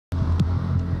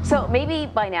So maybe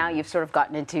by now you've sort of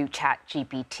gotten into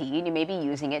ChatGPT and you may be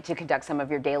using it to conduct some of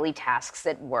your daily tasks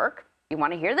at work. You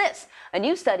want to hear this. A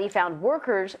new study found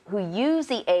workers who use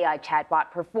the AI chatbot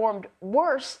performed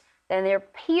worse than their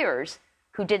peers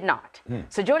who did not.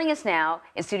 So joining us now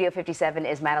in Studio 57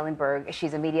 is Madeline Berg.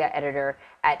 She's a media editor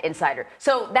at Insider.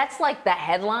 So that's like the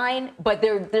headline, but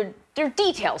there are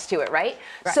details to it, right?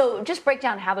 So just break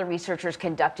down how the researchers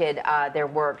conducted their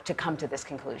work to come to this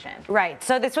conclusion. Right.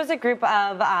 So this was a group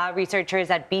of researchers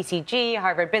at BCG,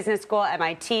 Harvard Business School,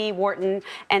 MIT, Wharton,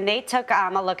 and they took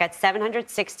a look at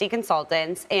 760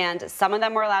 consultants, and some of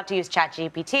them were allowed to use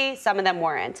ChatGPT, some of them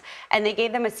weren't. And they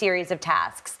gave them a series of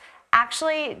tasks.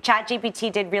 Actually,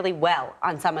 ChatGPT did really well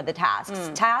on some of the tasks.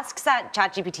 Tasks that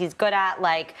ChatGPT is good at,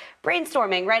 like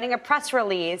brainstorming, writing a press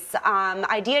release,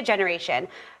 idea generation.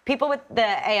 People with the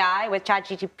AI, with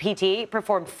ChatGPT,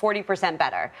 performed 40%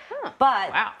 better.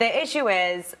 But the issue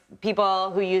is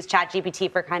people who use ChatGPT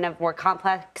for kind of more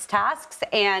complex tasks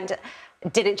and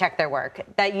didn't check their work,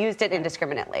 that used it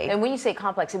indiscriminately. And when you say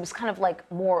complex, it was kind of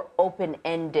like more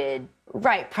open-ended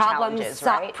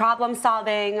problem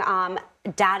solving,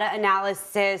 data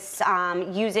analysis,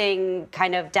 using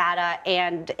kind of data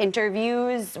and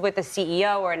interviews with a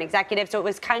CEO or an executive. So it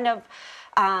was kind of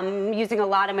using a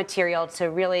lot of material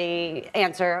to really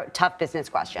answer tough business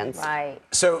questions. Right.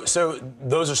 So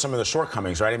those are some of the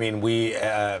shortcomings, right? I mean, we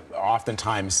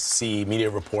oftentimes see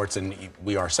media reports, and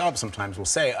we ourselves sometimes will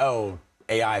say, oh,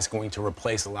 AI is going to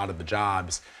replace a lot of the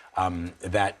jobs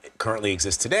that currently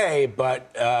exist today, but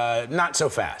not so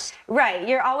fast. Right.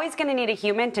 You're always going to need a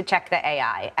human to check the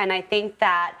AI. And I think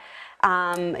that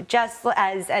just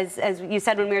as you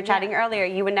said when we were chatting earlier,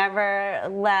 you would never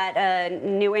let a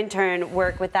new intern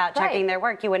work without checking their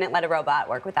work. You wouldn't let a robot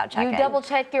work without checking. You double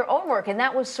check your own work. And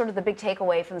that was sort of the big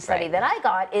takeaway from the study that I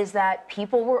got, is that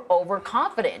people were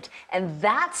overconfident. And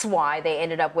that's why they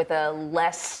ended up with a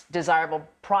less desirable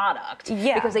product.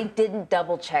 Because they didn't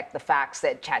double check the facts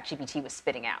that ChatGPT was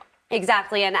spitting out.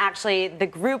 Exactly. And actually, the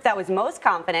group that was most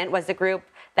confident was the group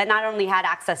that not only had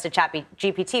access to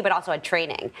ChatGPT, but also had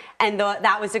training. And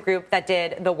that was the group that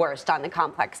did the worst on the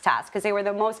complex tasks, because they were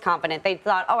the most confident. They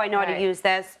thought, oh, I know how to use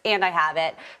this, and I have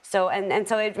it. So and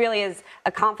so it really is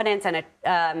a confidence and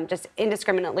a just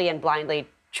indiscriminately and blindly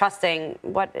trusting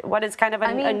what is kind of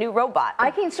a new robot.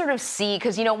 I can sort of see,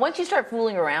 because, you know, once you start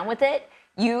fooling around with it,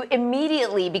 you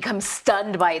immediately become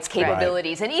stunned by its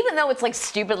capabilities. And even though it's like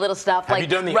stupid little stuff, have like you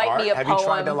done the write art? me a have poem. You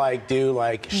tried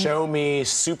to do show me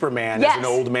Superman as an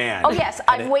old man? Oh yes,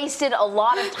 I've wasted a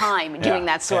lot of time doing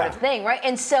that sort of thing, right?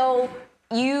 And so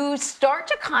you start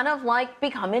to kind of like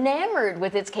become enamored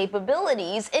with its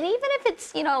capabilities. And even if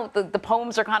it's, you know, the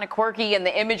poems are kind of quirky and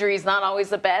the imagery is not always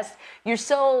the best, you're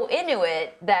so into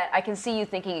it that I can see you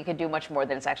thinking it could do much more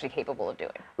than it's actually capable of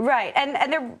doing. Right.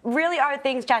 And there really are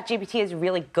things ChatGPT is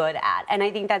really good at. And I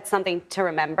think that's something to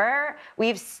remember.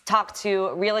 We've talked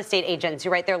to real estate agents who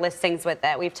write their listings with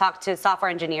it. We've talked to software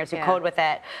engineers who code with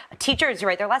it, teachers who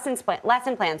write their lesson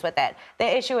plans with it.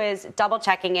 The issue is double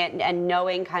checking it and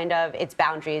knowing kind of its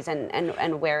boundaries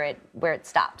and where it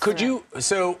stops. Could you,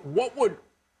 so what would,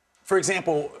 for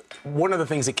example, one of the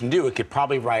things it can do, it could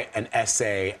probably write an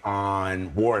essay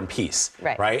on war and peace,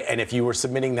 right? And if you were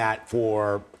submitting that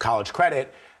for college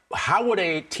credit, how would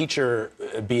a teacher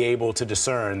be able to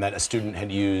discern that a student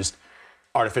had used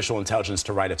artificial intelligence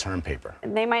to write a term paper?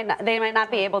 They might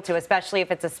not be able to, especially if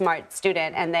it's a smart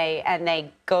student and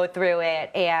they go through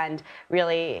it and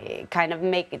really kind of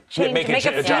make a few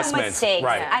mistakes.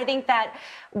 I think that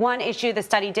one issue the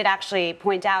study did actually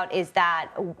point out is that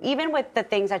even with the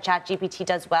things that ChatGPT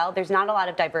does well, there's not a lot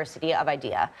of diversity of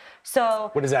idea. So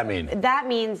what does that mean? That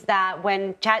means that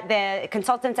when the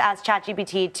consultants asked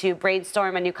ChatGPT to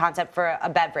brainstorm a new concept for a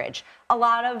beverage, a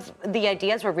lot of the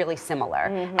ideas were really similar.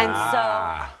 And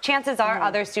so chances are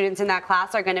other students in that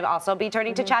class are going to also be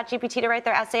turning to ChatGPT to write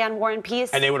their essay on war and peace.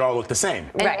 And they would all look the same.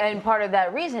 And part of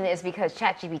that reason is because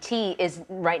ChatGPT is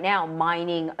right now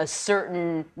mining a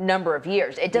certain number of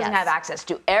years. It doesn't have access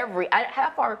to every.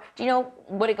 How far? Do you know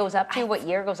what it goes up to? What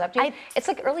year it goes up to? It's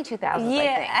like early 2000s.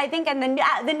 Yeah, I think, and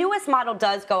the newest model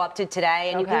does go up to today,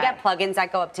 and you can get plugins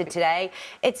that go up to today.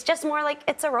 It's just more like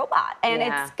it's a robot, and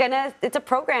it's a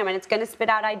program, and it's gonna spit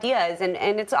out ideas, and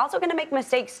it's also gonna make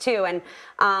mistakes too, and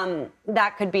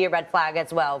that could be a red flag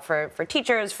as well for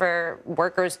teachers, for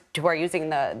workers who are using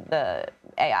the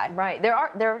AI. Right.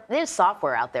 There is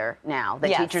software out there now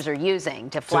that teachers are using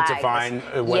to flag to find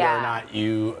whether or not you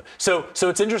you. So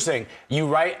it's interesting. You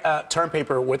write a term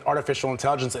paper with artificial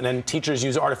intelligence, and then teachers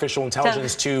use artificial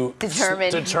intelligence to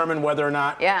determine whether or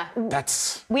not. Yeah.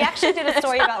 That's. We actually did a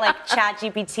story about like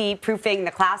ChatGPT proofing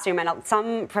the classroom, and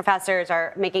some professors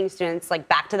are making students like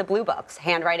back to the blue books,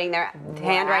 handwriting their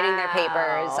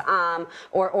papers,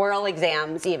 or oral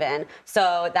exams even.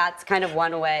 So that's kind of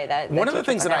one way that. One of the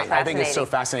things that I think is so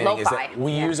fascinating is that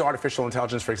we use artificial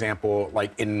intelligence, for example,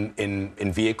 like in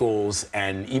vehicles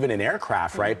and even in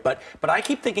aircraft, right? But I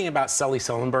keep thinking about Sully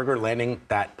Sullenberger landing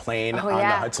that plane on the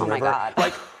Hudson River. God.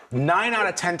 Like 9 out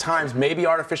of 10 times, maybe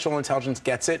artificial inteltelligence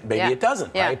gets it, maybe it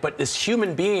doesn't, right? But this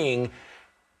human being,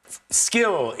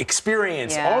 skill,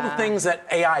 experience, all the things that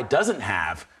AI doesn't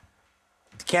have.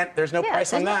 There's no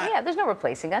price on that. There's no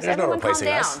replacing us. There's no Everyone replacing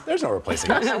calm us. down. There's no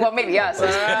replacing us. Well, maybe us.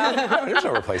 There's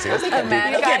no replacing us. They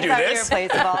can't do this.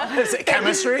 Is it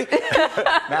chemistry?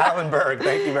 Madeline Berg,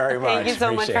 thank you very much. Thank you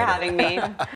so much for having me.